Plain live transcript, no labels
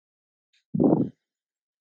What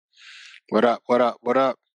up? What up? What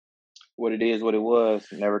up? What it is, what it was.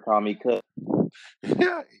 Never call me cut.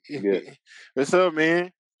 Good. What's up,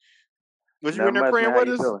 man? Was you in Not there much, praying man. How with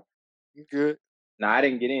you us? feeling? Good. No, I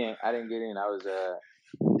didn't get in. I was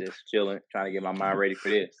just chilling, trying to get my mind ready for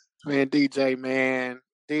this. Man, DJ, man.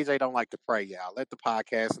 DJ don't like to pray, y'all. Let the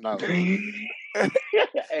podcast know.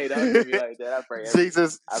 Hey, don't do me like that. I pray every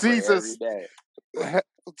day.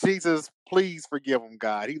 Jesus, please forgive him,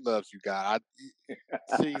 God. He loves you, God.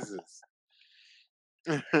 Jesus.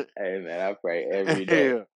 Hey, man, I pray every day.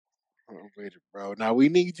 Yeah. Oh, wait, bro. Now we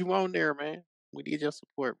need you on there, man. We need your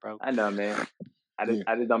support, bro. I know, man. I just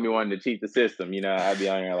don't be wanting to cheat the system, you know. I be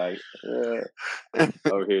on here like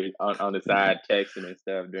over here on the side texting and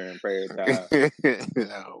stuff during prayer time.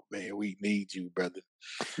 Oh man, we need you, brother.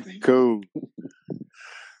 Cool.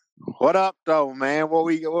 What up, though, man? What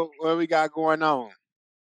we got going on?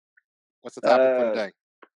 What's the topic for today?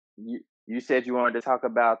 You said you wanted to talk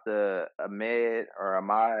about the Ahmed.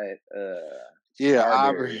 Yeah,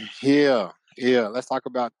 Arbery. yeah. Let's talk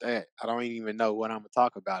about that. I don't even know what I'm gonna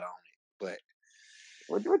talk about on it, but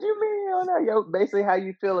what you mean on that? Yo, basically, how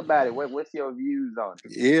you feel about it? What's your views on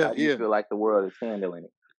it? Yeah, how do you feel like the world is handling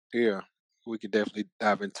it? Yeah, we could definitely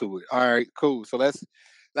dive into it. All right, cool. So let's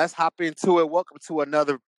hop into it. Welcome to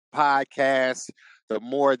another podcast, the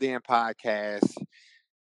More Than Podcast,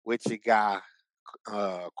 with your guy,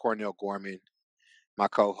 Cornell Gorman, my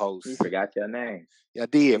co-host. You forgot your name. Yeah, I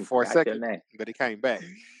did for a second, but he came back.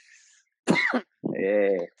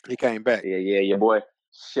 Yeah, he came back. Yeah, your boy,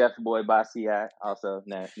 Chef Boy Basi, also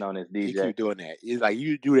known as DJ. He keep doing that. It's like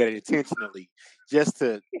you do that intentionally, just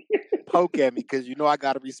to poke at me because you know I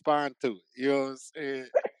got to respond to it. You know what I'm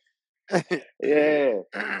saying? Yeah.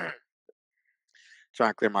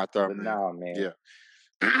 Trying to clear my throat, man. No, man. Yeah.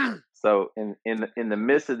 So in the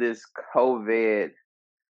midst of this COVID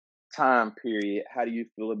time period, how do you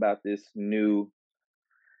feel about this new?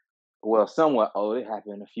 Well, somewhat old. It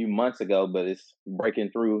happened a few months ago, but it's breaking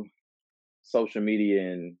through social media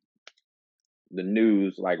and the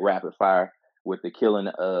news like rapid fire with the killing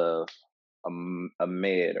of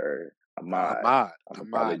Ahmed. Ahmaud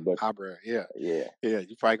Arbery. Yeah.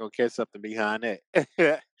 You probably gonna catch something behind that.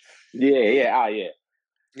 Yeah.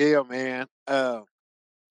 Yeah, man. So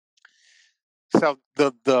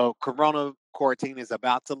the corona quarantine is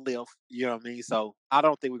about to lift. You know what I mean? So I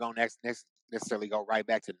don't think we're gonna necessarily go right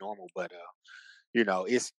back to normal, but you know,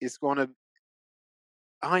 it's gonna.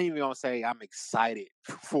 I ain't even gonna say I'm excited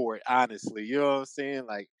for it, honestly. You know what I'm saying?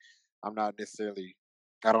 Like, I'm not necessarily.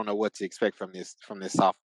 I don't know what to expect from this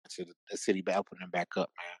soft to the city opening back up,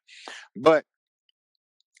 man. But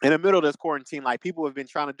in the middle of this quarantine, like people have been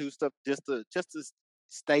trying to do stuff just to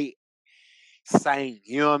stay sane.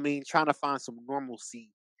 You know what I mean? Trying to find some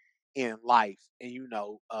normalcy in life. And you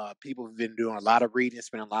know, people have been doing a lot of reading,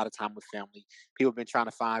 spending a lot of time with family. People have been trying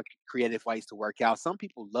to find creative ways to work out. Some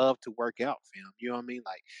people love to work out, fam. You know what I mean?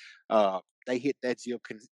 Like, they hit that gym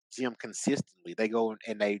consistently. They go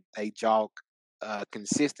and they jog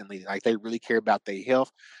consistently. Like they really care about their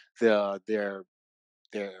health, their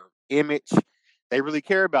image. They really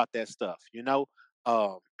care about that stuff, you know.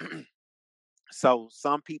 Um, so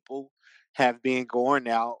some people have been going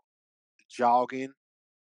out jogging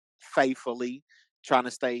faithfully, trying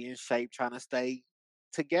to stay in shape, trying to stay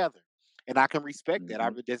together. And I can respect that. I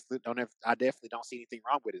definitely don't see anything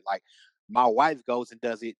wrong with it. Like my wife goes and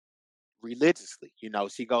does it religiously. You know,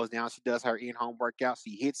 she goes down, she does her in-home workout,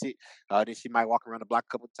 she hits it. Then she might walk around the block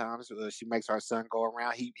a couple of times. She makes her son go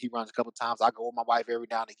around. He runs a couple of times. I go with my wife every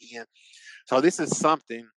now and again. So this is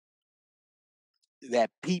something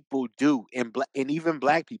that people do, and even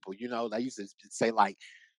black people. You know, they used to say like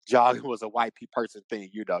jogging was a white person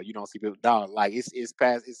thing. You know, you don't see people. No, like it's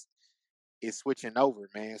switching over,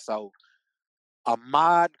 man. So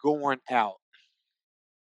Ahmaud going out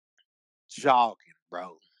jogging,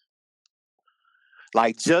 bro.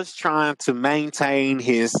 Like just trying to maintain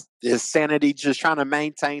his sanity, just trying to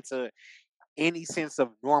maintain to any sense of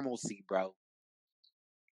normalcy, bro.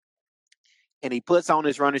 And he puts on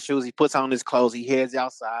his running shoes, he puts on his clothes, he heads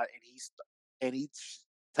outside, and he's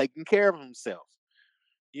taking care of himself.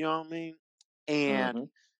 You know what I mean? And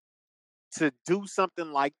to do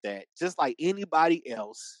something like that, just like anybody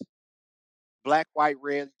else, black, white,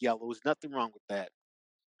 red, yellow, there's nothing wrong with that.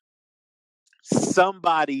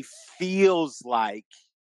 Somebody feels like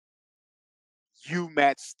you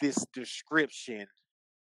match this description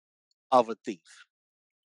of a thief.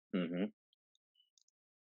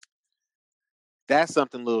 That's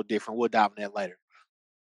something a little different. We'll dive in that later.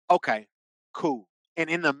 Okay, cool. And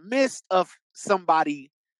in the midst of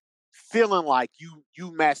somebody feeling like you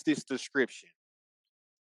match this description,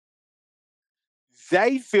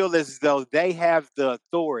 they feel as though they have the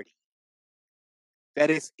authority, that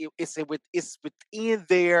it's within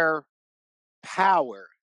their power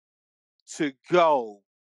to go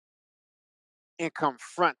and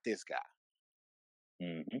confront this guy.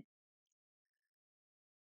 Hmm.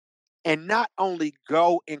 And not only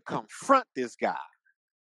go and confront this guy,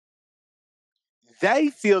 they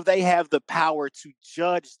feel they have the power to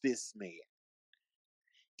judge this man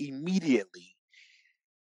immediately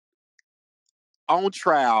on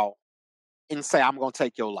trial and say, I'm going to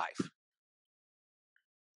take your life.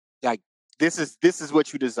 Like, this is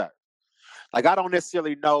what you deserve. Like, I don't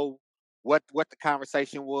necessarily know what the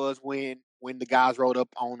conversation was when the guys rode up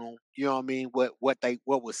on him. You know what I mean? What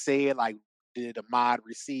was said? Like, did Ahmaud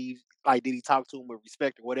receive? Like, did he talk to him with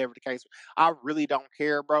respect or whatever the case? I really don't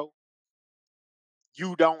care, bro.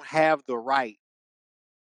 You don't have the right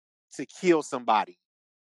to kill somebody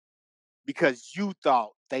because you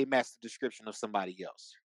thought they matched the description of somebody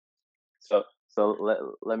else. So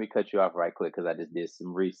let me cut you off right quick because I just did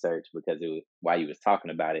some research because it was while you was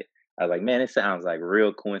talking about it. I was like, man, it sounds like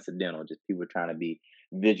real coincidental. Just people trying to be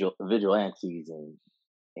vigilantes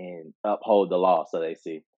and uphold the law, so they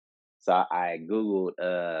see. So I googled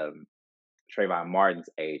Trayvon Martin's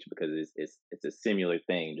age because it's a similar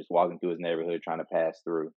thing, just walking through his neighborhood trying to pass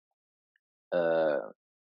through, uh,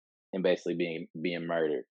 and basically being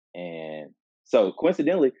murdered. And so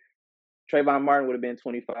coincidentally, Trayvon Martin would have been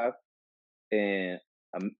 25, and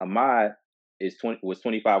Ahmaud was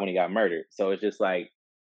 25 when he got murdered. So it's like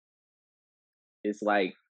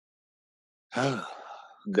Oh,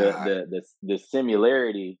 the God. the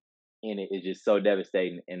similarity in it is just so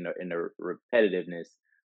devastating in the repetitiveness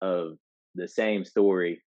of the same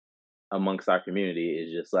story amongst our community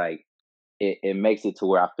is just like it makes it to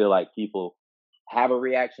where I feel like people have a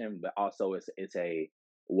reaction, but also it's a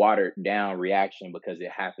watered down reaction because it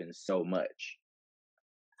happens so much.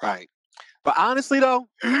 Right. But honestly though,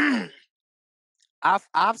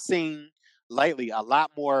 I've seen lately a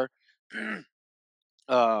lot more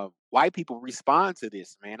white people respond to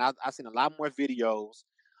this, man. I've seen a lot more videos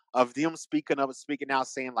of them speaking up and speaking out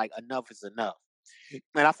saying like enough is enough.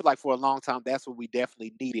 And I feel like for a long time that's what we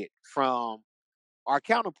definitely needed from our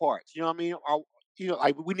counterparts. You know what I mean?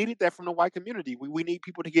 Like we needed that from the white community. We need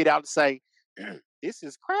people to get out and say, this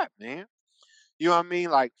is crap, man. You know what I mean?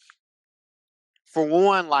 Like, for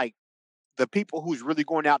one, like the people who's really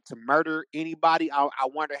going out to murder anybody, I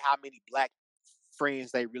wonder how many black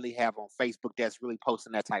friends they really have on Facebook that's really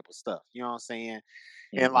posting that type of stuff. You know what I'm saying?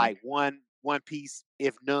 And Hmm. like one piece,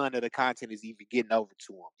 if none of the content is even getting over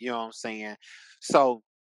to them. You know what I'm saying? So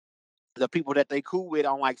the people that they cool with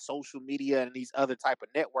on like social media and these other type of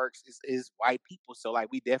networks is white people. So like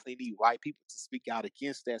we definitely need white people to speak out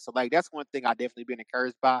against that. So like that's one thing I definitely been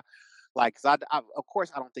encouraged by. Like, cause I of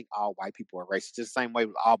course I don't think all white people are racist. Just the same way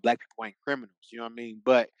with all black people ain't criminals. You know what I mean?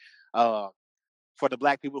 But uh, for the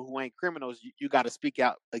black people who ain't criminals, you got to speak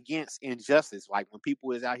out against injustice. Like when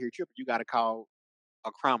people is out here tripping, you got to call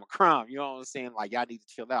a crime a crime. You know what I'm saying? Like y'all need to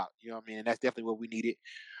chill out. You know what I mean? And that's definitely what we needed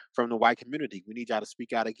from the white community. We need y'all to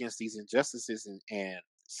speak out against these injustices and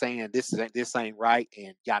saying this ain't right,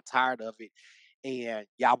 and y'all tired of it, and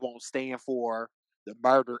y'all won't stand for the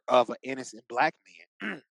murder of an innocent black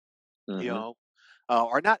man. You Hmm. know,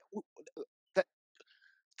 or not. That,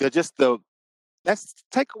 just the let's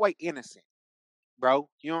take away innocent, bro.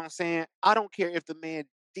 You know what I'm saying? I don't care if the man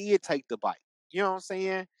did take the bite. You know what I'm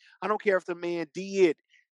saying? I don't care if the man did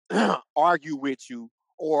argue with you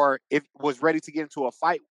or if was ready to get into a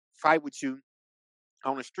fight with you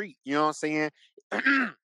on the street. You know what I'm saying?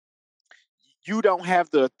 You don't have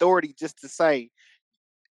the authority just to say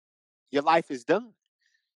your life is done.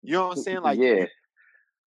 You know what I'm saying? Like Yeah. you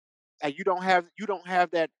like you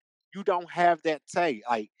don't have that say.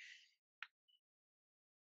 Like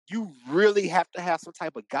you really have to have some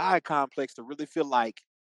type of God complex to really feel like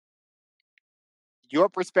your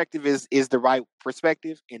perspective is the right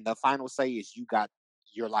perspective, and the final say is you got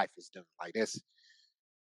your life is done. Like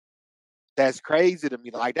that's crazy to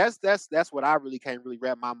me. Like that's what I really can't really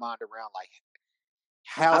wrap my mind around. Like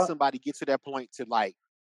how I don't. somebody gets to that point to like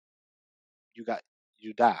you got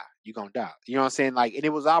you die, you gonna die. You know what I'm saying? Like, and it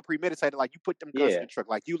was all premeditated. Like you put them guns in Yeah. the truck,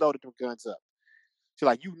 like you loaded them guns up. So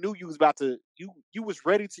like you knew you was about to you was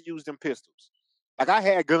ready to use them pistols. Like I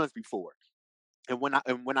had guns before. And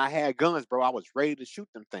when I had guns, bro, I was ready to shoot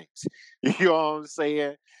them things. You know what I'm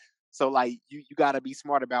saying? So like you gotta be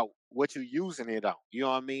smart about what you're using it on. You know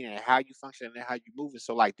what I mean? And how you function and how you moving.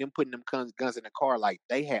 So like them putting them guns in the car, like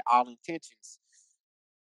they had all intentions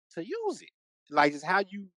to use it. Like just how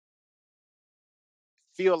you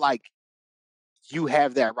feel like you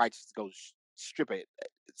have that right to go strip it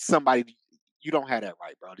somebody you don't have that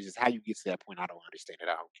right, bro. It's just how you get to that point. I don't understand it.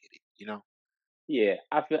 I don't get it. You know? Yeah,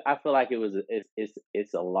 I feel like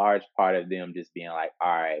it's a large part of them just being like, all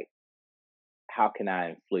right, how can I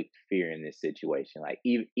inflict fear in this situation? Like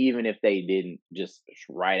even if they didn't just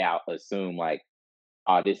right out assume like,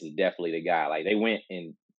 oh, this is definitely the guy. Like they went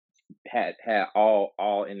and had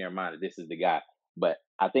all in their mind that this is the guy. But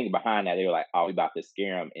I think behind that they were like, oh, we about to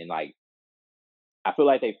scare him, and like I feel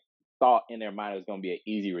like they thought in their mind it was going to be an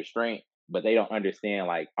easy restraint, but they don't understand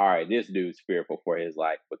like, all right, this dude's fearful for his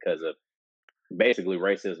life because of basically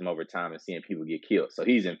racism over time and seeing people get killed. So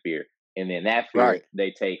he's in fear. And then that fear Right.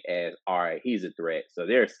 they take as, all right, he's a threat. So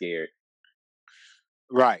they're scared.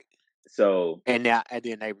 Right. So And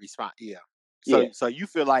then they respond. Yeah. yeah, So you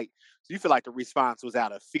feel like the response was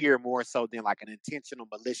out of fear more so than like an intentional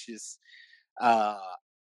malicious uh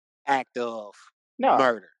act of no,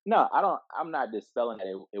 murder. no, I don't. I'm not dispelling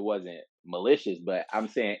that it wasn't malicious, but I'm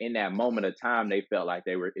saying in that moment of time, they felt like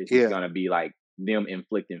they were. It's just Yeah. gonna be like them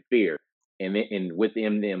inflicting fear, and with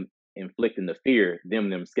them inflicting the fear, them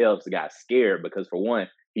themselves got scared because for one,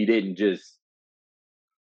 he didn't just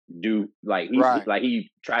do like Right.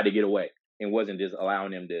 he tried to get away and wasn't just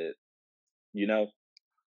allowing them to, you know.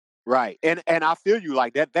 Right. And I feel you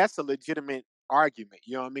like that that's a legitimate argument.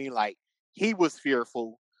 You know what I mean? Like he was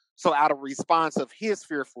fearful. So out of response of his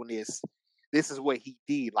fearfulness, this is what he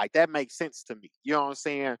did. Like that makes sense to me. You know what I'm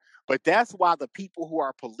saying? But that's why the people who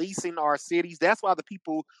are policing our cities, that's why the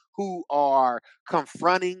people who are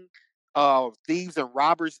confronting thieves and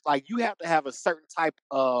robbers, like you have to have a certain type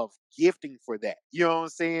of gifting for that. You know what I'm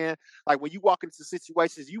saying? Like when you walk into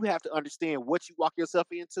situations, you have to understand what you walk yourself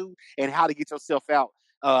into and how to get yourself out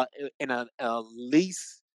in a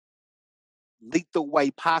least lethal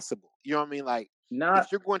way possible. You know what I mean? Like Not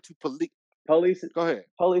if you're going to police, police go ahead.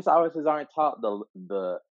 police officers aren't taught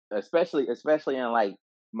the especially in like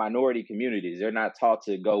minority communities. They're not taught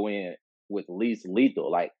to go in with least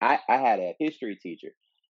lethal. Like I had a history teacher,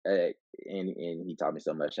 and he taught me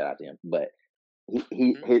so much. Shout out to him. But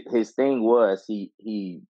Hmm. his thing was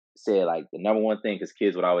he said like the number one thing because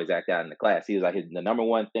kids would always act out in the class. He was like the number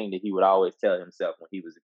one thing that he would always tell himself when he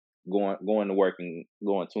was going to work and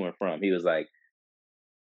going to and from. He was like,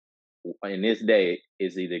 in this day,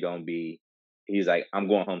 it's either gonna be he's like, I'm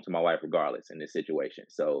going home to my wife regardless in this situation.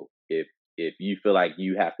 So if you feel like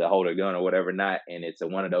you have to hold a gun or whatever not, and it's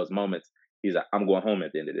one of those moments, he's like, I'm going home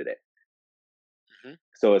at the end of the day. Hmm.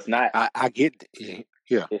 So it's not I get yeah,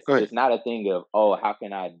 yeah. Go ahead. it's not a thing of, oh, how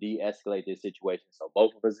can I de-escalate this situation so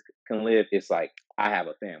both of us can live. It's like I have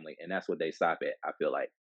a family, and that's what they stop at. I feel like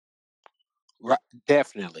Right,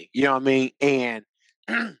 definitely. You know what I mean? And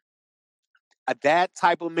that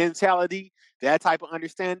type of mentality, that type of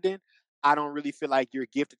understanding, I don't really feel like you're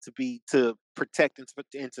gifted to protect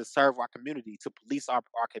and to serve our community, to police our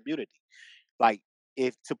community. Like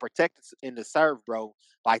if to protect and to serve, bro,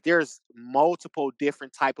 like there's multiple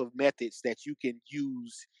different type of methods that you can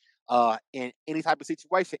use in any type of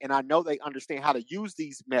situation. And I know they understand how to use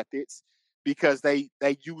these methods because they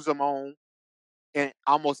use them on in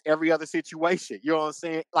almost every other situation. You know what I'm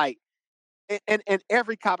saying? Like and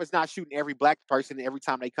every cop is not shooting every black person every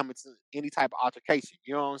time they come into any type of altercation.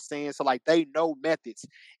 You know what I'm saying? So like they know methods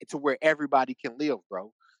to where everybody can live,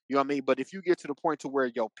 bro. You know what I mean? But if you get to the point to where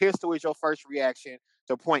your pistol is your first reaction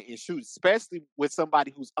to point and shoot, especially with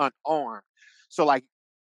somebody who's unarmed. So like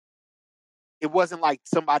it wasn't like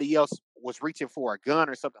somebody else was reaching for a gun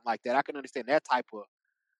or something like that. I can understand that type of,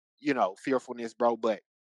 fearfulness, bro. But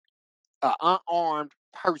an unarmed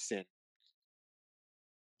person,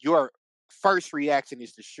 your first reaction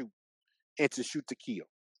is to shoot and to shoot to kill.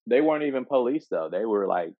 they weren't even police though. They were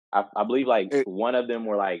like, I believe like It, one of them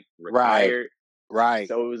were like right. retired. Right.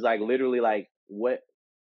 So it was like literally like what.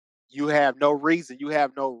 You have no reason. You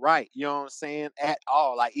have no right. You know what I'm saying? At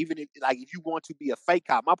all. Like even if you want to be a fake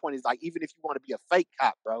cop, my point is like even if you want to be a fake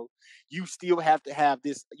cop, bro, you still have to have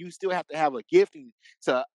this. You still have to have a gifting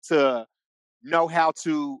to know how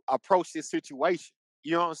to approach this situation.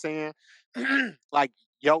 You know what I'm saying? Like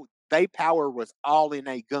they power was all in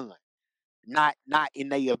a gun, not in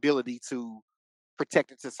their ability to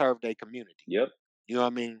protect and to serve their community. Yep. You know what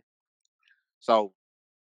I mean? So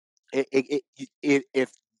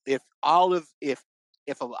if all of if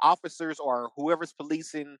officers or whoever's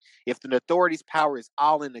policing, if the authorities' power is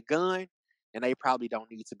all in the gun, then they probably don't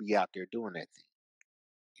need to be out there doing that thing.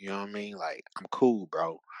 You know what I mean? Like I'm cool,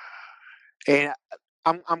 bro, and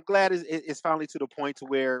I'm glad it's finally to the point to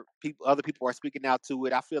where other people are speaking out to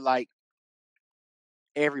it. I feel like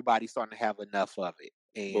everybody's starting to have enough of it,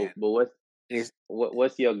 and But it's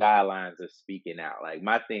what's your guidelines of speaking out? Like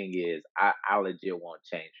my thing is I legit won't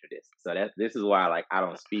change for this. So that this is why like I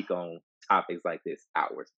don't speak on topics like this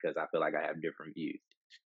outwards because I feel like I have different views.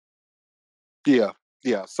 Yeah,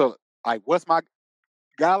 yeah. So, like, what's my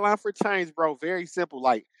guideline for change, bro? Very simple.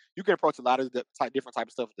 Like, you can approach a lot of different type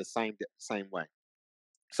of stuff the same way.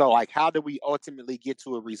 So, like, how do we ultimately get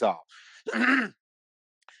to a resolve?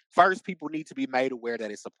 First, people need to be made aware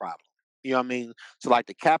that it's a problem. You know what I mean? So, like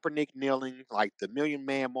the Kaepernick kneeling, like the Million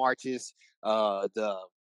Man marches, uh, the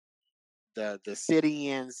the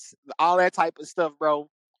sit-ins, all that type of stuff, bro.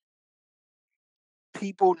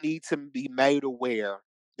 People need to be made aware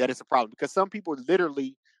that it's a problem because some people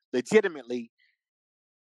literally, legitimately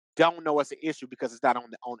don't know it's an issue because it's not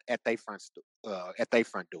on at their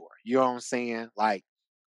front door. You know what I'm saying? Like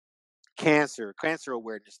cancer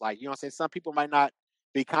awareness. Like, you know what I'm saying? Some people might not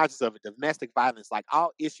be conscious of it. Domestic violence, like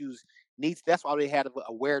all issues needs that's why they had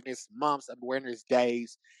awareness months, awareness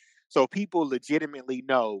days. So people legitimately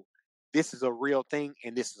know this is a real thing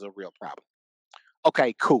and this is a real problem.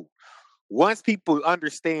 Okay, cool. Once people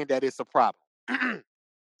understand that it's a problem,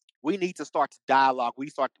 we need to start to dialogue. We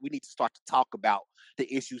need to start to talk about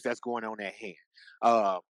the issues that's going on at hand.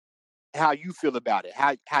 Uh, how you feel about it,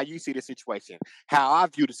 how you see the situation, how I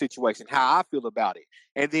view the situation, how I feel about it,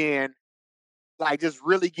 and then like just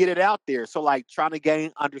really get it out there. So like trying to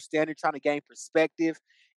gain understanding, trying to gain perspective,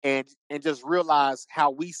 and just realize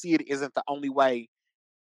how we see it isn't the only way.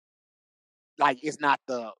 Like it's not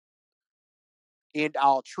the end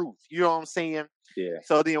all truth. You know what I'm saying? Yeah.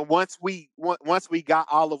 So then once we got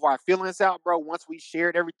all of our feelings out, bro, once we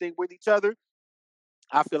shared everything with each other,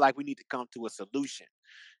 I feel like we need to come to a solution,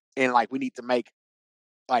 and like we need to make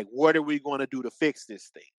like what are we going to do to fix this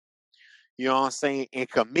thing? You know what I'm saying? And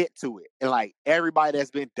commit to it. And like everybody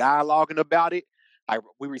that's been dialoguing about it, like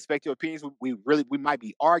we respect your opinions. We might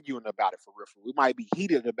be arguing about it for real. We might be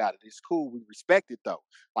heated about it. It's cool. We respect it though.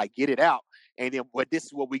 Like get it out. And then what this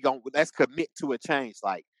is what we going let's commit to a change.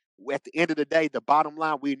 Like at the end of the day, the bottom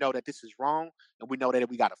line, we know that this is wrong and we know that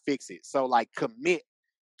we gotta fix it. So like commit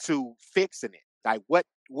to fixing it. Like what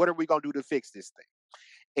are we gonna do to fix this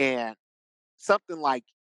thing? And something like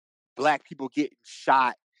black people getting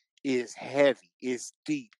shot is heavy, is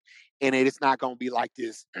deep, and it is not going to be like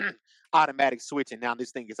this automatic switch and now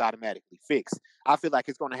this thing is automatically fixed. I feel like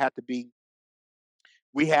it's going to have to be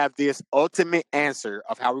we have this ultimate answer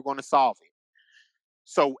of how we're going to solve it.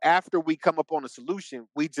 So after we come up on a solution,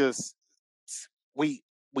 we just we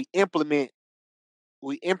we implement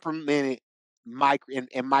we implement it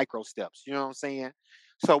in micro steps. You know what I'm saying?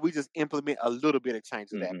 So we just implement a little bit of change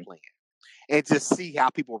to that Mm-hmm. plan and just see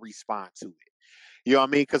how people respond to it. You know what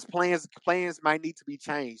I mean? Because plans might need to be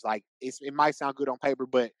changed. Like it might sound good on paper,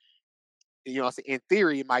 but you know, in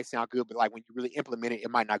theory it might sound good, but like when you really implement it,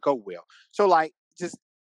 it might not go well. So like just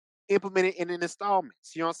implement it in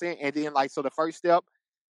installments. You know what I'm saying? And then like so the first step,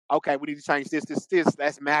 okay, we need to change this.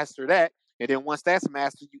 Let's master that. And then once that's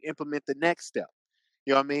mastered, you implement the next step.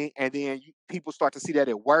 You know what I mean? And then people start to see that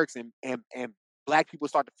it works, and black people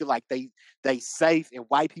start to feel like they safe, and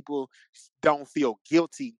white people don't feel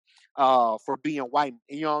guilty for being white.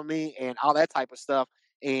 You know what I mean? And all that type of stuff.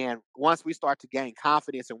 And once we start to gain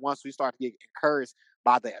confidence, and once we start to get encouraged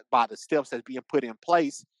by the steps that's being put in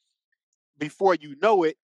place, before you know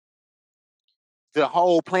it, the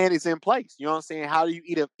whole plan is in place. You know what I'm saying? How do you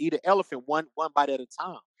eat an elephant one bite at a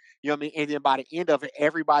time? You know what I mean? And then by the end of it,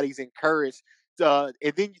 everybody's encouraged. And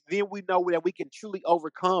then we know that we can truly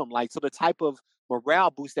overcome. Like so, the type of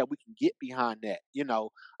morale boost that we can get behind that.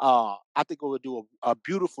 I think it would do a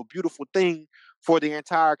beautiful, beautiful thing for the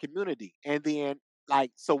entire community. And then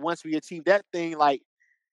like so, once we achieve that thing, like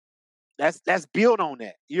let's build on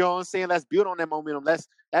that. You know what I'm saying? Let's build on that momentum.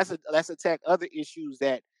 Let's attack other issues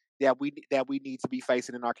that we need to be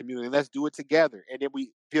facing in our community. Let's do it together. And then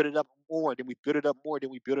we build it up more. Then we build it up more. Then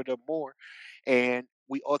we build it up more. And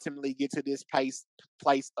we ultimately get to this place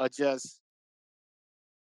of just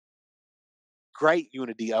great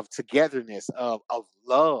unity, of togetherness, of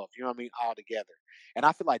love. You know what I mean? All together. And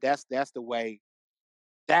I feel like that's the way.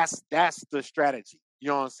 That's the strategy. You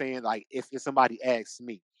know what I'm saying? Like if somebody asks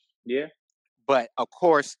me. Yeah. But of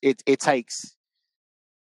course, it takes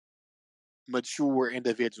mature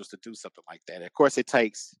individuals to do something like that. Of course, it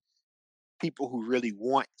takes people who really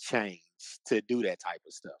want change to do that type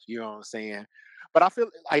of stuff. You know what I'm saying? But I feel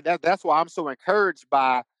like that's why I'm so encouraged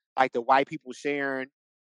by like the white people sharing,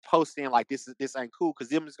 posting like this ain't cool because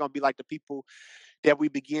them is gonna be like the people that we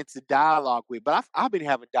begin to dialogue with. But I've been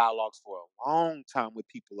having dialogues for a long time with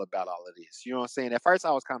people about all of this. You know what I'm saying? At first,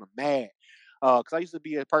 I was kind of mad because I used to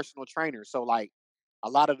be a personal trainer. So like a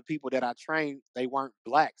lot of the people that I trained, they weren't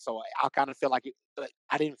black. So I kind of feel like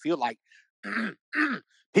I didn't feel like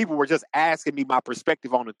people were just asking me my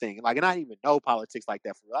perspective on the thing. Like, and I didn't even know politics like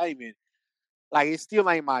that. I didn't even like it still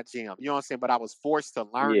ain't my jam. You know what I'm saying? But I was forced to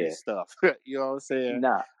learn Yeah. this stuff. You know what I'm saying?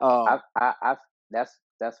 Nah, Um, I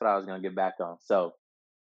that's what I was gonna get back on. So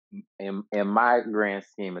in my grand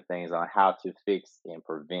scheme of things on how to fix and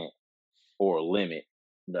prevent or limit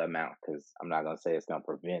the amount, because I'm not gonna say it's gonna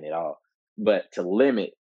prevent it all, but to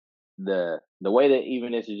limit the way that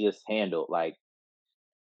even this is just handled, like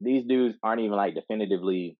these dudes aren't even like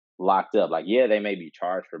definitively locked up. Like, yeah, they may be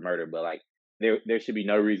charged for murder, but like there should be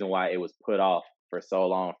no reason why it was put off for so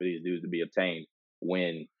long for these dudes to be obtained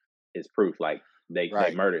when it's proof like they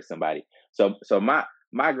right. murdered somebody. So my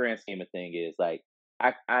grand scheme of thing is like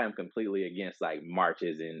I am completely against like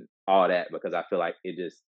marches and all that because I feel like it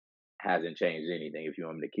just hasn't changed anything if you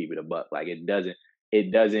want me to keep it a buck. Like it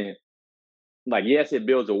doesn't like yes, it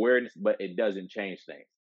builds awareness, but it doesn't change things.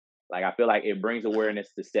 Like I feel like it brings Mhm.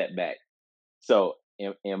 awareness to step back. So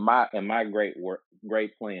in my great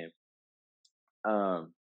plan,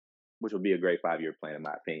 um, which would be a great 5 year plan in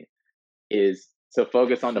my opinion, is to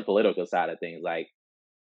focus on the political side of things. Like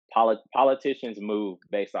politicians move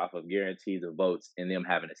based off of guarantees of votes and them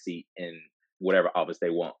having a seat in whatever office they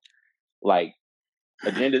want. Like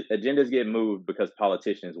agendas get moved because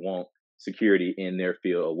politicians want security in their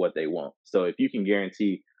field of what they want. So if you can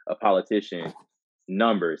guarantee a politician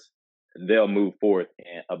numbers, they'll move forth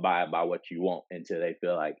and abide by what you want until they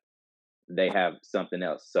feel like they have something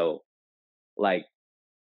else. So like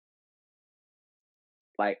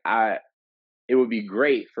I it would be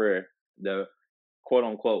great for the quote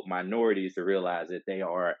unquote minorities to realize that they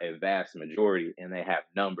are a vast majority and they have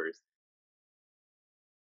numbers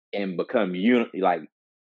and become like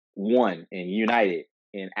one and united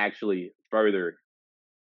and actually further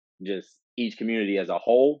just each community as a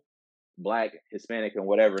whole, black, Hispanic, and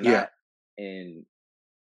whatever Yeah. not, and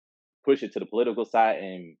push it to the political side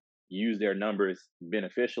and use their numbers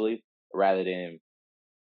beneficially rather than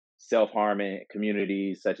self-harming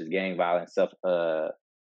communities such as gang violence, self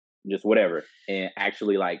just whatever, and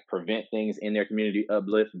actually like prevent things in their community,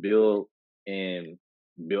 uplift, build, and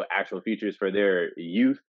build actual futures for their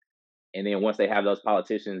youth. And then once they have those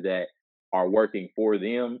politicians that are working for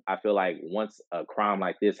them, I feel like once a crime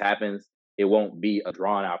like this happens, it won't be a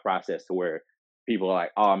drawn out process to where people are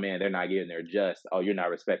like, oh man, they're not getting their just. Oh, you're not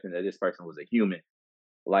respecting that this person was a human.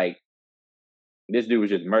 Like this dude was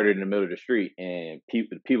just murdered in the middle of the street, and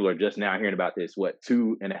people are just now hearing about this. What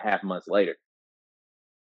 2.5 months later?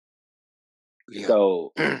 Yeah.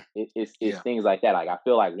 So it's Yeah. things like that. Like I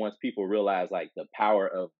feel like once people realize like the power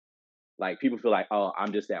of like people feel like, oh,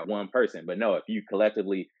 I'm just that one person. But no, if you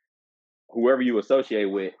collectively whoever you associate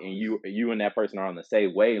with and you and that person are on the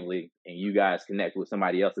same wavelength and you guys connect with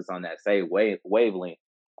somebody else that's on that same wavelength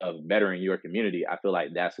of bettering your community, I feel like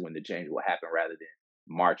that's when the change will happen rather than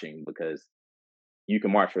marching because you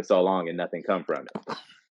can march for so long and nothing come from it.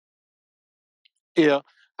 Yeah.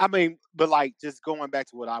 I mean, but like just going back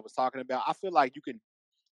to what I was talking about, I feel like you can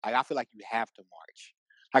like I feel like you have to march.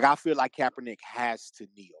 Like I feel like Kaepernick has to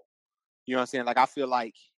kneel. You know what I'm saying? Like I feel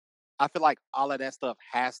like all of that stuff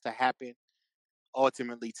has to happen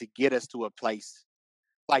ultimately to get us to a place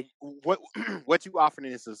like what what you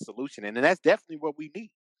offering is a solution, and that's definitely what we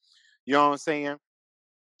need. You know what I'm saying?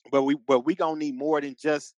 But we gonna need more than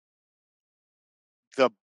just the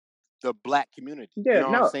the black community. You Yeah, know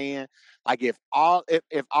what I'm no, saying? Like if all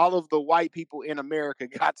of the white people in America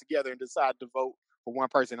got together and decided to vote for one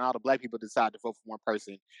person, all the black people decide to vote for one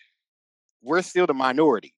person, we're still the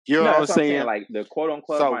minority. You know no, what I'm that's what I'm saying. saying? Like the quote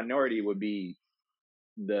unquote So minority would be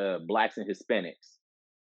the blacks and Hispanics,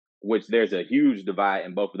 which there's a huge divide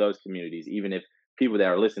in both of those communities. Even if people that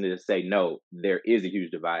are listening to this say no, there is a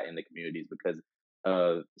huge divide in the communities because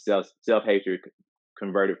of self hatred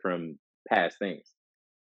converted from past things.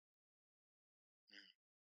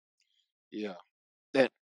 yeah,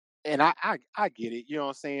 that and I get it. You know what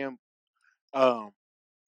I'm saying? Um,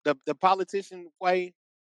 the politician way,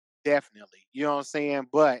 definitely. You know what I'm saying?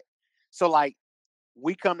 But so like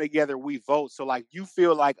we come together, we vote. So like you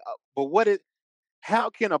feel like, but what is? How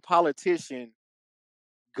can a politician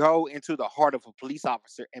go into the heart of a police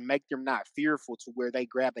officer and make them not fearful to where they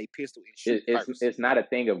grab a pistol and shoot first? It's not a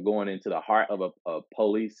thing of going into the heart of a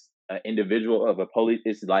police, individual of a police.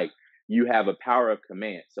 It's like you have a power of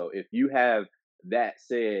command. So if you have that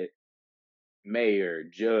said mayor,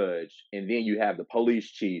 judge, and then you have the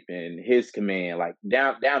police chief and his command, like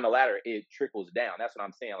down the ladder, it trickles down. That's what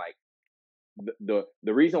I'm saying. Like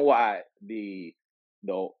the reason why the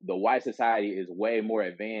white society is way more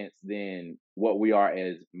advanced than what we are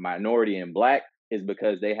as minority and black is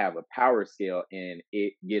because they have a power scale and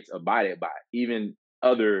it gets abided by. Even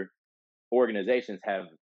other organizations have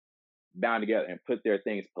bound together and put their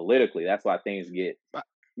things politically. That's why things get But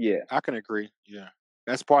Yeah. I can agree. Yeah,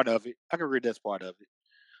 that's part of it. I can agree that's part of it.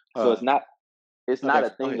 So it's Uh, not it's no, not a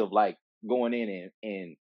definitely. Go thing ahead. of like going in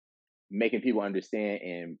and making people understand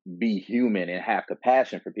and be human and have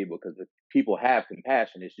compassion for people, because if people have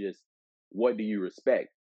compassion, it's just what do you respect?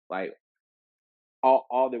 Like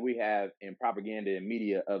all that we have in propaganda and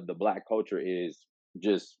media of the black culture is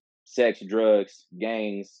just sex, drugs,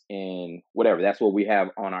 gangs, and whatever. That's what we have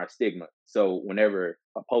on our stigma. So whenever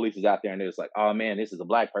a police is out there and it's like, oh man, this is a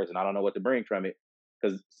black person, I don't know what to bring from it.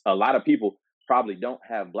 Because a lot of people probably don't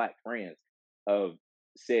have black friends of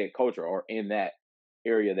said culture or in that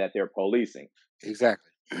area that they're policing.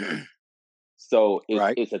 Exactly. So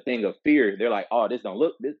Right. it's a thing of fear. They're like, oh, this don't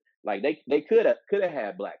look this like they could have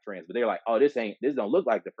had black friends, but they're like, oh, this don't look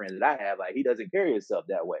like the friend that I have. Like he doesn't carry himself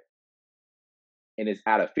that way, and it's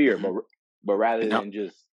out of fear. Hmm. But rather No, than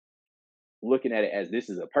just looking at it as this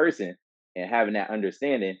is a person and having that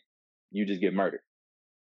understanding, you just get murdered.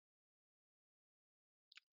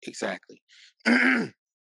 exactly.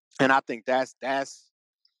 And I think that's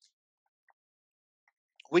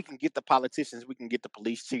we can get the politicians, we can get the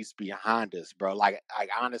police chiefs behind us, bro. Like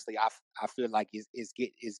honestly, I feel like it's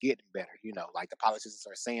getting better. You know, like the politicians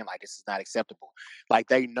are saying, like this is not acceptable. Like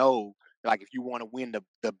they know, like if you want to win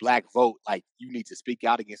the black vote, like you need to speak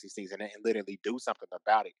out against these things and literally do something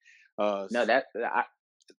about it. No,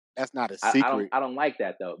 That's not a I don't secret. I don't like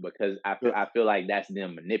that though, because Uh, I feel like that's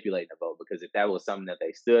them manipulating the vote. Because if that was something that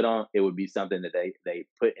they stood on, it would be something that they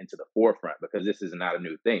put into the forefront, because this is not a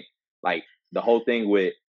new thing. Like the whole thing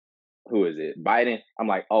with who is it? Biden. I'm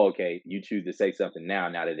like, oh, okay, you choose to say something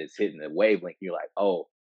now that it's hitting the wavelength. You're like, oh,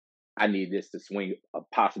 I need this to swing a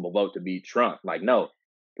possible vote to be Trump. Like, no,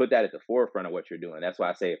 put that at the forefront of what you're doing. That's why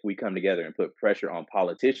I say if we come together and put pressure on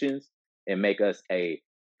politicians and make us a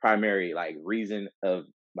primary like reason of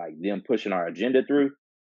like them pushing our agenda through,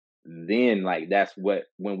 then like that's what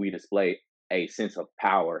when we display a sense of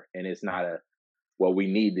power, and it's not a well, we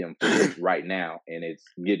need them for this right now, and it's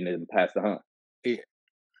getting them past the hump. yeah,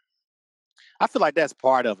 I feel like that's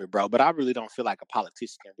part of it, bro. But I really don't feel like a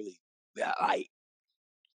politician can really like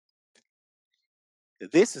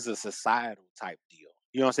this is a societal type deal.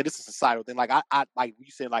 You know what I'm saying? This is a societal thing. I like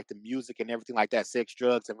you said, like the music and everything like that, sex,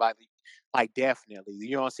 drugs, and like definitely.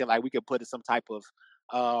 You know what I'm saying? Like we could put some type of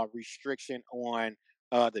restriction on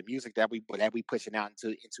the music that we pushing out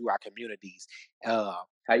into our communities. Uh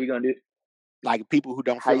How you gonna do? like people who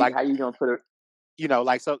don't feel like How you gonna put a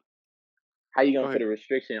like so how you go gonna put ahead. a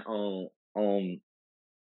restriction on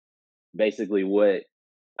basically what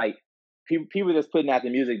like people that's putting out the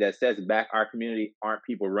music that sets back our community aren't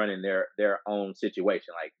people running their own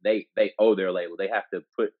situation. Like they owe their label. They have to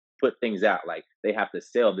put things out. Like they have to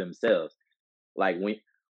sell themselves. Like when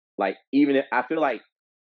like even if I feel like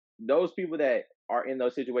those people that are in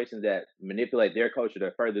those situations that manipulate their culture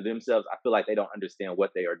to further themselves, I feel like they don't understand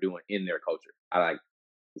what they are doing in their culture. I like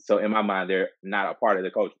so in my mind they're not a part of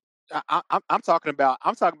the culture. I'm talking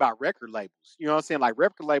about record labels. You know what I'm saying? Like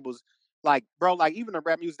record labels, like bro, like even the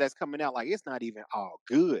rap music that's coming out, like it's not even all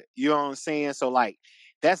good. You know what I'm saying? So like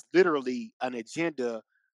that's literally an agenda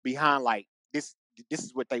behind like this. This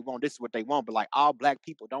is what they want. This is what they want. But like all black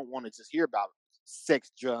people don't want to just hear about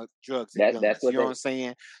sex, drugs, and That's guns. You what know what I'm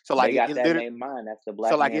saying? So like they got it that in literally. their mind. That's the So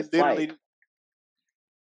black like man's it plight. literally.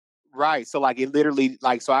 Right. So like it literally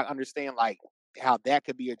like so I understand like how that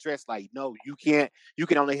could be addressed. Like, no, you can't you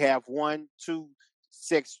can only have one, two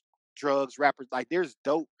sex, drugs, rappers. Like there's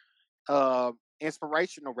dope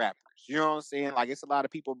inspirational rappers. You know what I'm saying? Like it's a lot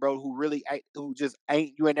of people, bro, who really who just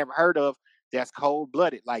ain't you ain't never heard of that's cold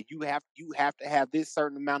blooded. Like you have to have this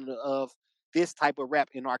certain amount of this type of rap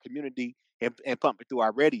in our community and pump it through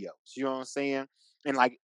our radios. You know what I'm saying? And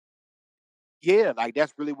like yeah, like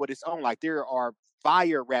that's really what it's on. Like there are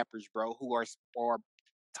fire rappers, bro, who are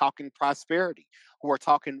talking prosperity, who are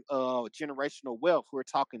talking generational wealth, who are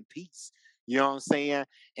talking peace. You know what I'm saying?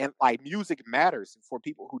 And like music matters for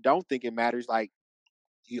people who don't think it matters. Like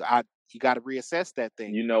you got to reassess that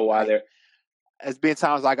thing, You know bro. why Like they're it's been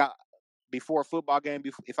times like I before a football game,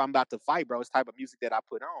 if I'm about to fight, bro, it's the type of music that I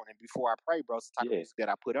put on, and before I pray, bro, it's the type of yeah. music that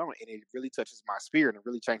I put on, and it really touches my spirit and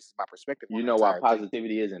really changes my perspective on You the know why entire thing.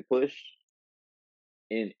 positivity isn't pushed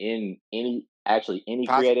in any actually any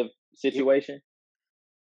Pos- creative it situation?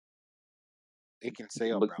 it can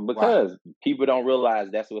sell, bro. Why? Because people don't realize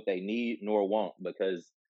that's what they need nor want, because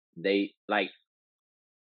they like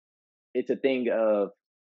it's a thing of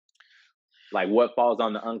like what falls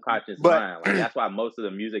on the unconscious But mind. Like that's why most of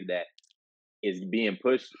the music that is being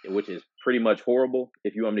pushed, which is pretty much horrible,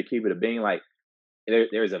 if you want me to keep it a being, like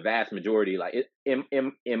there's a vast majority. Like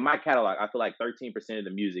in my catalog, I feel like 13% of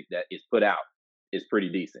the music that is put out is pretty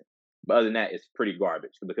decent. But other than that, it's pretty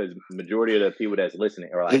garbage because majority of the people that's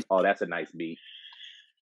listening are like, It, "Oh, that's a nice beat."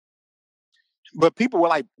 but people were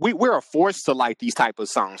like, we're forced to like these type of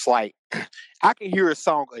songs. Like, I can hear a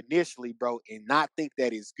song initially, bro, and not think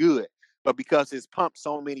that it's good. But because it's pumped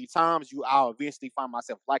so many times, I'll eventually find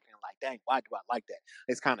myself liking it. Like, dang, why do I like that?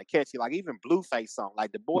 It's kind of catchy. Like even Blueface song,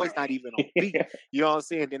 like the boy's not even on beat. You know what I'm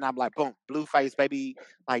saying? Then I'm like, boom, Blueface, baby.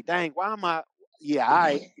 Like, dang, why am I? Yeah,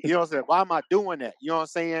 you know what I'm saying? Why am I doing that? You know what I'm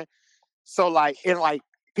saying? So like, and like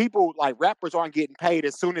people like rappers aren't getting paid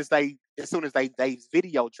as soon as they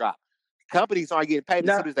video drop. Companies aren't getting paid as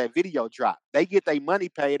No, soon as that video drop. They get their money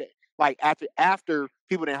paid like after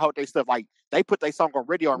people didn't hold their stuff. Like they put their song on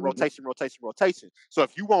radio and mhm. rotation. So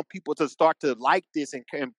if you want people to start to like this and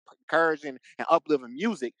encourage and uplifting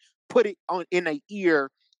music, put it on in their ear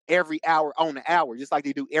every hour on the hour, just like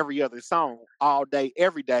they do every other song all day,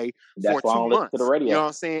 every day for That's why I two don't listen to the months. You know radio. what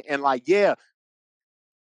I'm saying? And like, yeah,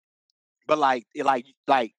 but like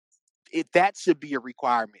that should be a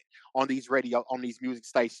requirement on these music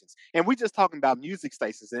stations. And we're just talking about music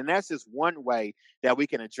stations, and that's just one way that we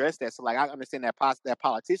can address that. So like I understand that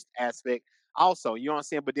politician aspect also, you know what I'm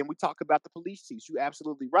saying? But then we talk about the police chiefs. You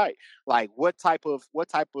absolutely right. Like what type of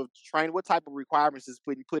training, what type of requirements is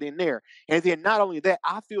put in there? And then not only that,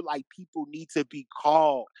 I feel like people need to be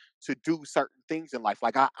called to do certain things in life.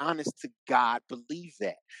 Like I honest to God believe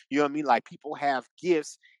that. You know what I mean? Like people have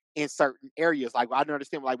gifts in certain areas. Like I don't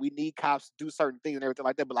understand, like we need cops to do certain things and everything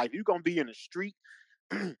like that. But like if you're gonna be in the street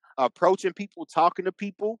approaching people, talking to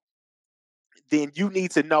people, then you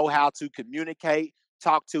need to know how to communicate,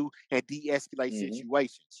 talk to, and de-escalate Hmm.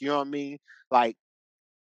 situations. You know what I mean? Like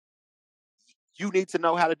you need to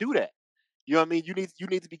know how to do that. You know what I mean? You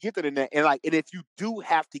need to be gifted in that. And if you do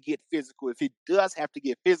have to get physical, if it does have to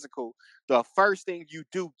get physical, the first thing you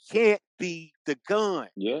do can't be the gun.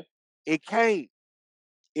 Yeah. It can't.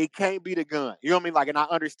 It can't be the gun. You know what I mean? Like, and I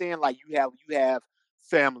understand like you have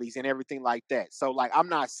families and everything like that. So like I'm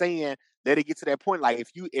not saying that it get to that point. Like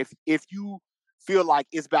if you feel like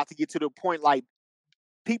it's about to get to the point like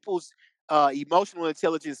people's emotional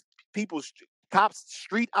intelligence, people's cops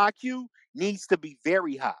street IQ needs to be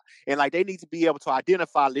very high, and like they need to be able to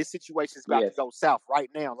identify this situation is about to Yes. go south right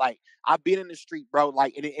now. Like I've been in the street, bro.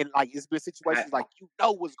 Like and like it's been I, situations like you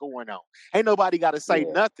know what's going on. Ain't nobody got to say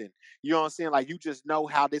yeah. nothing. You know what I'm saying? Like you just know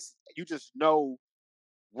how this. You just know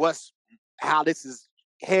what's how this is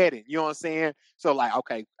heading. You know what I'm saying? So like,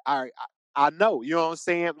 okay, all right, I know. You know what I'm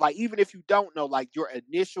saying? Like even if you don't know, like your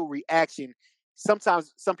initial reaction.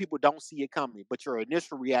 Sometimes some people don't see it coming, but your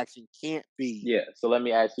initial reaction can't be Yeah. So let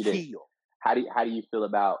me ask you this: kill. how do you feel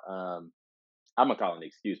about I'm gonna call it an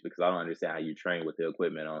excuse because I don't understand how you train with the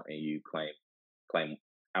equipment on and you claim.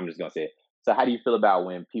 I'm just gonna say it. So how do you feel about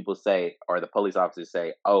when people say or the police officers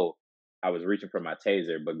say, "Oh, I was reaching for my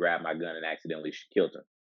taser but grabbed my gun and accidentally killed him"?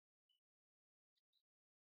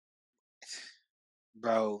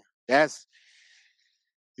 Bro,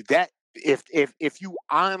 that if you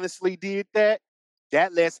honestly did that,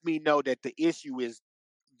 that lets me know that the issue is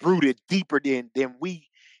rooted deeper than we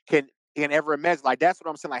can can ever imagine. Like that's what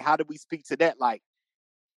I'm saying. Like, how do we speak to that? Like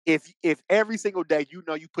if every single day you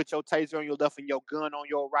know you put your taser on your left and your gun on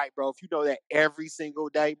your right, bro. If you know that every single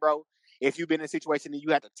day, bro. If you've been in a situation that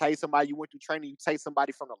you had to tase somebody, you went through training, you tase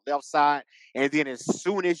somebody from the left side, and then as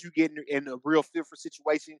soon as you get in a real fearful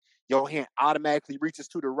situation, your hand automatically reaches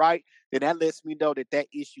to the right, then that lets me know that that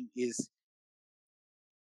issue is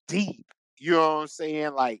deep. You know what I'm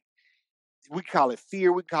saying? Like we call it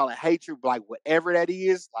fear, we call it hatred, like whatever that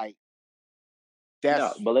is, like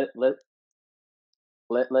No, that's but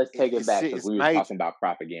let's take it back because it's we was talking major. about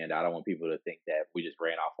propaganda. I don't want people to think that we just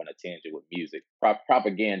ran off on a tangent with music.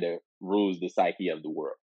 Propaganda rules the psyche of the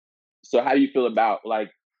world. So how do you feel about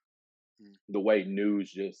like Mm, the way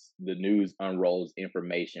the news unrolls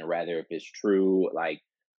information, rather if it's true, like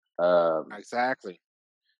um exactly.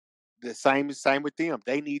 The same with them.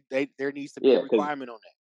 There needs to be a yeah, requirement on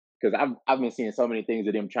that. because I've been seeing so many things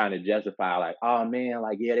of them trying to justify, like, oh man,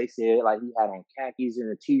 like yeah, they said like he had on khakis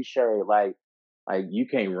and a t-shirt, like you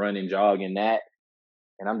can't run and jog in that,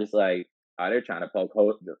 and I'm just like, oh, they're trying to poke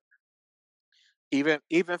holes. Even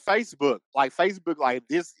Facebook, like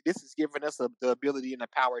this is giving us the ability and the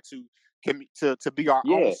power to to be our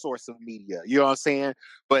own Yeah, source of media. You know what I'm saying?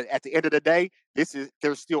 But at the end of the day,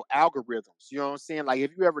 there's still algorithms. You know what I'm saying? Like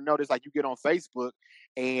if you ever notice, like you get on Facebook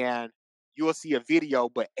and you'll see a video,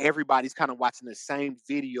 but everybody's kind of watching the same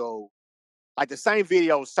video, like the same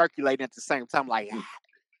video circulating at the same time.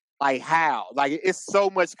 Like how? Like it's so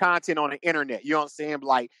much content on the internet. You know what I'm saying?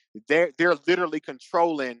 Like they're literally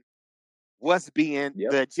controlling what's being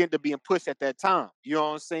yep. the agenda being pushed at that time. You know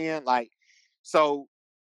what I'm saying? Like, so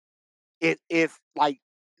if like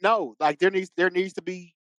no, like there needs to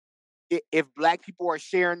be if black people are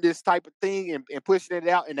sharing this type of thing and pushing it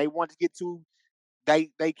out and they want to get to they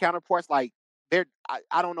counterparts like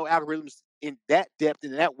I don't know algorithms in that depth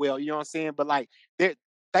and that well, you know what I'm saying? But like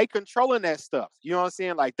they controlling that stuff. You know what I'm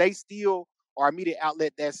saying? Like they still are a media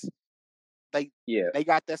outlet that's they Yeah. they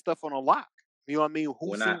got that stuff on a lock. You know what I mean?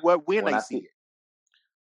 Who When see I what when when they I see see it.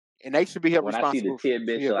 And they should be held when I see the responsible for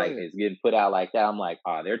tidbits yeah, go like ahead. it's getting put out like that, I'm like,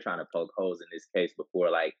 oh, they're trying to poke holes in this case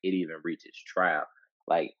before like it even reaches trial.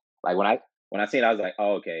 Like like when I seen it, I was like,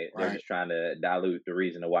 oh, okay, they're Right. just trying to dilute the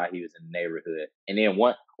reason of why he was in the neighborhood. And then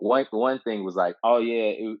one thing was like, oh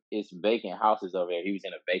yeah, it's vacant houses over there. He was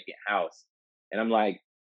in a vacant house, and I'm like,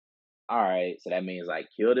 all right, so that means like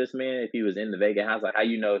kill this man if he was in the vacant house. Like, how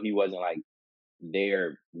you know he wasn't like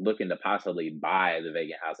they're looking to possibly buy the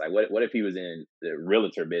vacant house? Like, what if he was in the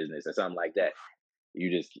realtor business or something like that?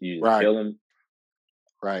 You just Right. kill him.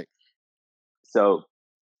 Right. So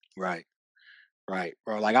Right. Right,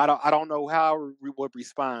 bro. Like I don't know how we would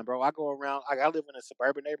respond, bro. I go around like I live in a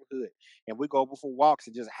suburban neighborhood, and we go for walks,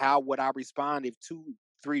 and just how would I respond if 2,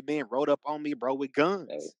 3 men rode up on me, bro, with hey,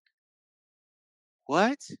 guns?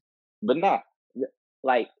 What? but not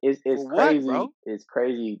like it's For what, crazy. bro? It's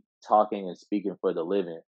crazy talking and speaking for the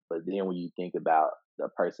living, but then when you think about the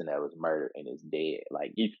person that was murdered and is dead,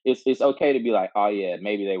 like it's okay to be like, oh yeah,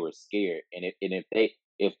 maybe they were scared, and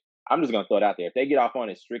if I'm just gonna throw it out there, if they get off on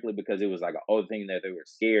it strictly because it was like an old thing that they were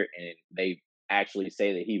scared, and they actually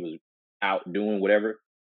say that he was out doing whatever,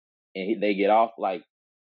 and they get off, like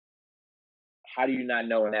how do you not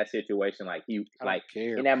know in that situation, like he I like don't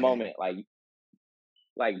care, in that man. moment, like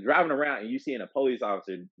driving around and you seeing a police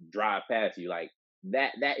officer drive past you, like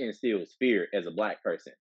that instills fear as a black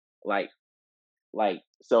person. Like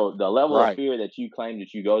so the level of Right. fear that you claim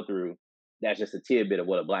that you go through, that's just a tidbit of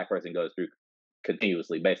what a black person goes through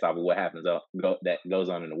continuously based off of what happens that goes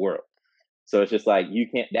on in the world. So it's just like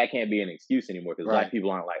that can't be an excuse anymore because black Right.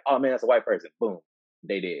 people aren't like, oh man, that's a white person. Boom,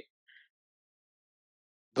 they did.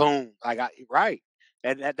 Boom. Like right.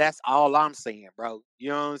 And that's all I'm saying, bro. You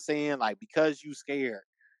know what I'm saying? Like because you scared,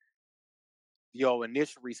 your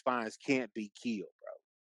initial response can't be killed, bro.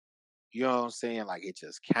 You know what I'm saying? Like it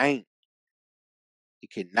just can't. It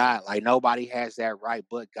cannot. Like nobody has that right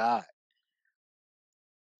but God.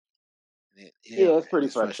 Yeah, Yeah, it's man, pretty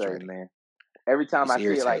it's frustrating, frustrating. man. Every time It's I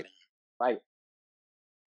see it, irritating. like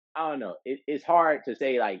I don't know. It's hard to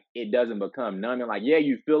say like it doesn't become numbing. Like, yeah,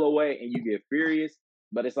 you feel away and you get furious,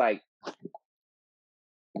 but it's like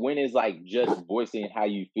when is like just voicing how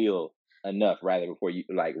you feel enough rather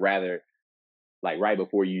like right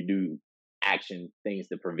before you do action things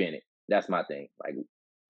to prevent it. That's my thing. Like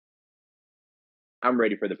I'm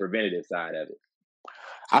ready for the preventative side of it.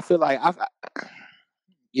 I feel like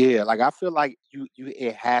yeah, like I feel like you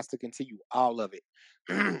it has to continue all of it.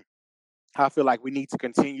 I feel like we need to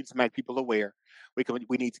continue to make people aware.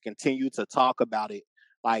 We need to continue to talk about it,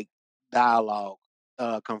 like dialogue,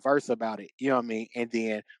 converse about it. You know what I mean? And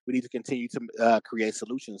then we need to continue to create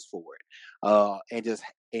solutions for it, and just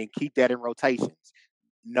and keep that in rotations.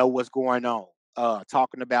 Know what's going on,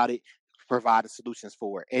 talking about it, provide the solutions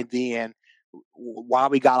for it, and then while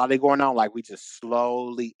we got all that going on, like we just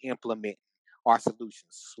slowly implement our solutions,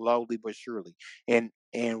 slowly but surely. And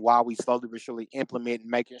while we slowly but surely implement,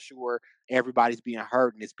 making sure everybody's being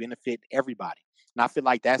heard and it's benefit everybody. And I feel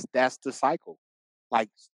like that's the cycle. Like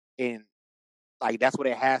and like that's what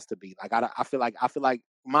it has to be. Like I feel like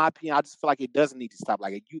my opinion, I just feel like it doesn't need to stop.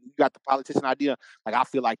 Like you got the politician idea. Like I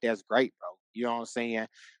feel like that's great, bro. You know what I'm saying?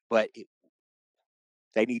 But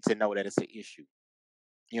they need to know that it's an issue.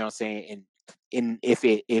 You know what I'm saying? And if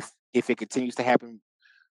it continues to happen,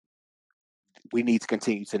 we need to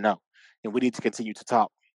continue to know, and we need to continue to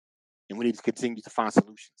talk, and we need to continue to find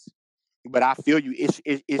solutions. But I feel you.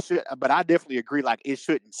 It should. But I definitely agree. Like it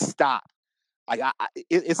shouldn't stop. Like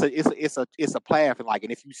it's a path, and like,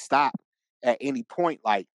 and if you stop at any point,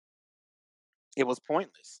 like it was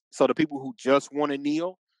pointless. So the people who just want to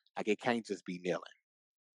kneel, like it can't just be kneeling.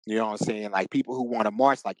 You know what I'm saying? Like people who want to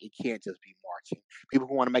march, like it can't just be marching. People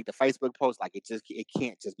who want to make the Facebook post, like it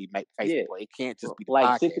can't just be make Facebook Yeah. post. It can't just be the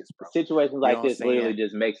Like podcast, bro. situations You know like what I'm this literally saying?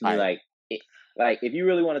 just makes me Like like like if you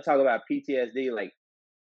really want to talk about PTSD, like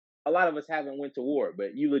a lot of us haven't went to war,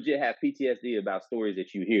 but you legit have PTSD about stories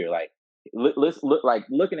that you hear. Like let's look like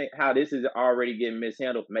looking at how this is already getting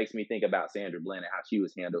mishandled makes me think about Sandra Bland and how she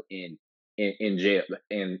was handled in jail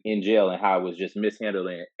in jail and how it was just mishandled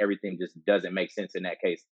and everything just doesn't make sense in that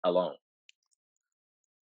case alone.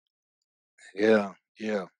 yeah,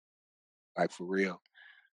 yeah, like for real.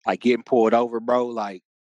 Like getting pulled over, bro. Like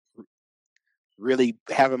really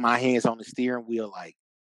having my hands on the steering wheel, like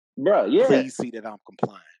bro. Yeah, please see that I'm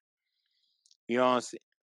complying. You know what I'm saying?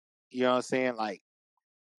 You know what I'm saying? Like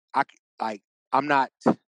I'm not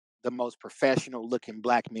the most professional looking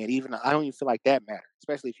black man. Even I don't even feel like that matters,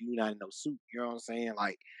 especially if you're not in no suit. You know what I'm saying?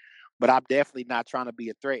 Like, but I'm definitely not trying to be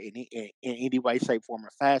a threat in any way, shape, form,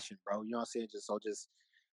 or fashion, bro. You know what I'm saying? Just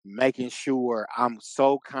making sure I'm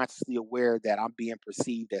so consciously aware that I'm being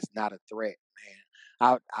perceived as not a threat,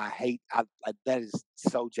 man. I hate that is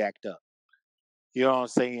so jacked up. You know what I'm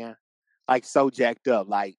saying? Like so jacked up.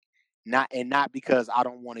 Like not because I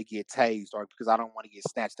don't want to get tased or because I don't want to get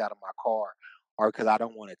snatched out of my car or because I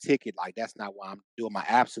don't want a ticket. Like that's not why I'm doing my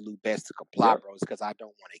absolute best to comply, yep. bro. It's because I don't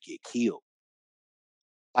want to get killed.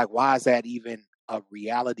 Like why is that even a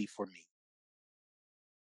reality for me?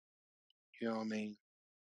 You know what I mean?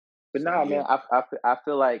 But So nah, man, yeah, I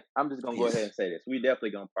feel like I'm just gonna go ahead yes, and say this. We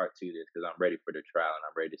definitely gonna part two this because I'm ready for the trial and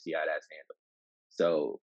I'm ready to see how that's handled.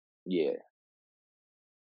 So yeah,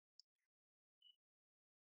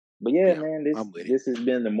 but yeah, yeah, man, I'm with it. this has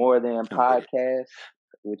been the More Than I'm with it. podcast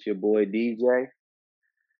with your boy DJ.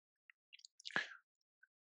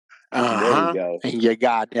 There we go. And your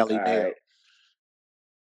guy All Nelly right.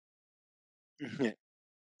 Nell.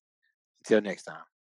 Until next time.